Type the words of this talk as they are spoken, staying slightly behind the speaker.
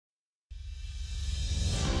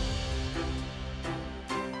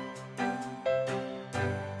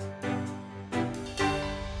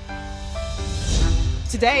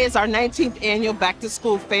Today is our 19th annual Back to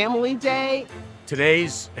School Family Day.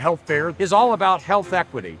 Today's health fair is all about health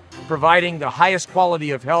equity, providing the highest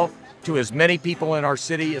quality of health to as many people in our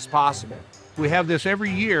city as possible. We have this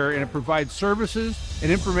every year, and it provides services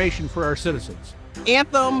and information for our citizens.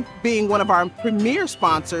 Anthem, being one of our premier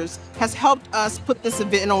sponsors, has helped us put this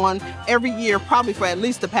event on every year, probably for at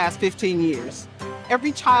least the past 15 years.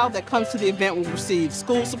 Every child that comes to the event will receive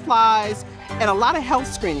school supplies and a lot of health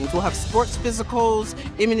screenings. We'll have sports physicals,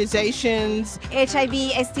 immunizations,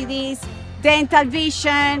 HIV, STDs, dental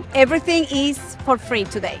vision, everything is for free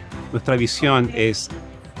today. Nuestra visión es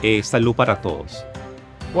salud para todos.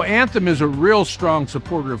 Well, Anthem is a real strong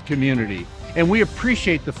supporter of community, and we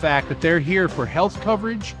appreciate the fact that they're here for health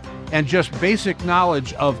coverage and just basic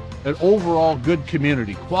knowledge of an overall good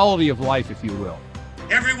community, quality of life, if you will.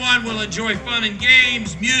 Everyone will enjoy fun and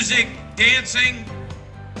games, music, dancing.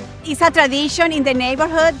 It's a tradition in the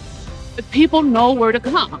neighborhood. The people know where to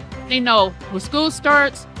come. They know when school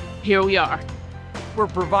starts, here we are. We're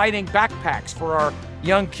providing backpacks for our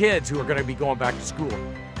young kids who are going to be going back to school.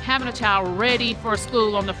 Having a child ready for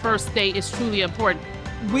school on the first day is truly important.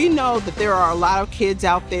 We know that there are a lot of kids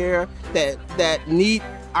out there that need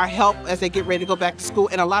our help as they get ready to go back to school,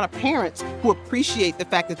 and a lot of parents who appreciate the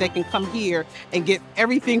fact that they can come here and get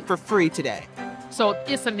everything for free today. So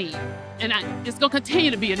it's a need, and it's going to continue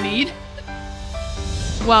to be a need.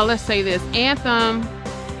 Well, let's say this, Anthem,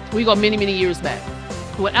 we go many, many years back.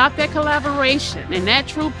 Without that collaboration and that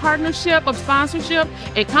true partnership of sponsorship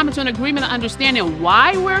and coming to an agreement and understanding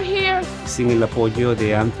why we're here. Sin el apoyo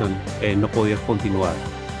de Anthem, no podía continuar.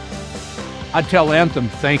 I tell Anthem,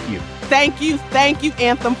 thank you. Thank you,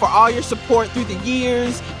 Anthem, for all your support through the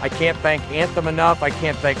years. I can't thank Anthem enough. I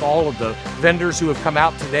can't thank all of the vendors who have come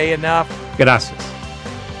out today enough. Gracias.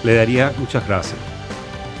 Le daría muchas gracias.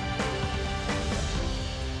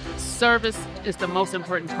 Service is the most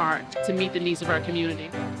important part to meet the needs of our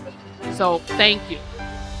community. So thank you.